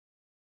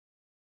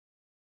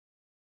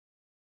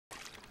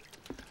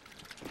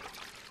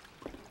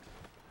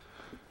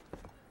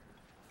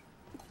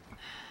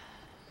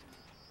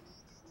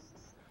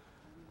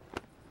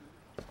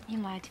You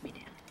lied to me,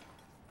 Dan.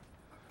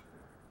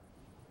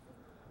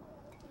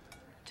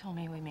 Told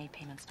me we made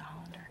payments to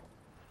Hollander.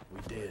 We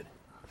did.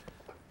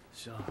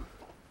 So,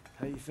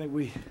 how do you think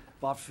we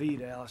bought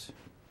feed, Alice?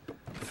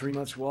 3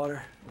 months'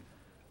 water,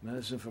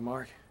 medicine for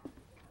Mark.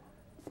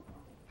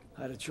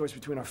 I had a choice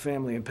between our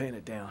family and paying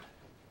it down.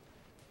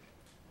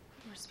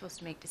 We're supposed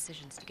to make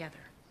decisions together.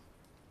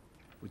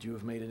 Would you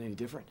have made it any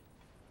different?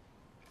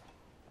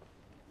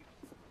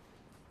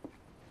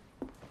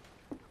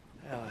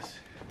 Alice,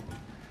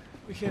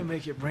 we can't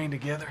make it rain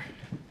together.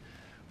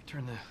 We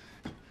turn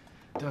the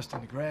dust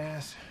into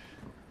grass.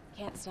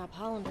 Can't stop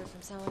Hollander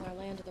from selling our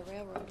land to the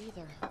railroad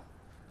either.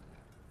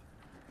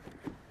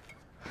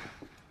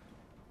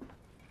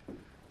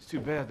 It's too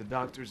bad the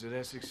doctors at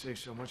Essex saved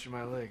so much of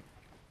my leg.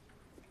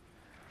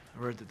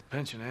 I read that the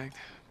Pension Act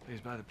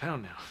pays by the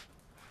pound now.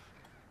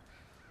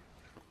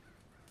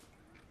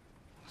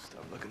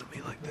 Stop looking at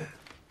me like that.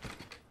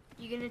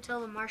 You gonna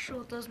tell the marshal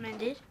what those men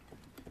did?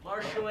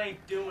 Marshall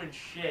ain't doing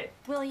shit.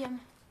 William.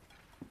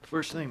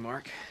 First thing,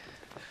 Mark.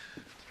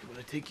 I'm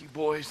gonna take you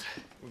boys.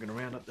 We're gonna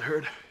round up the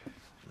herd, and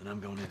then I'm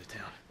going into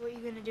town. What are you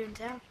gonna do in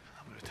town?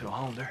 I'm gonna tell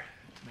Hollander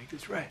to make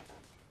this right.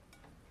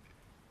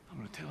 I'm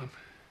gonna tell him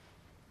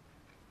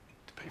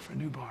to pay for a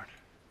new barn.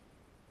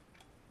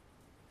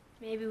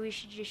 Maybe we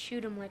should just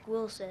shoot him like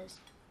Will says.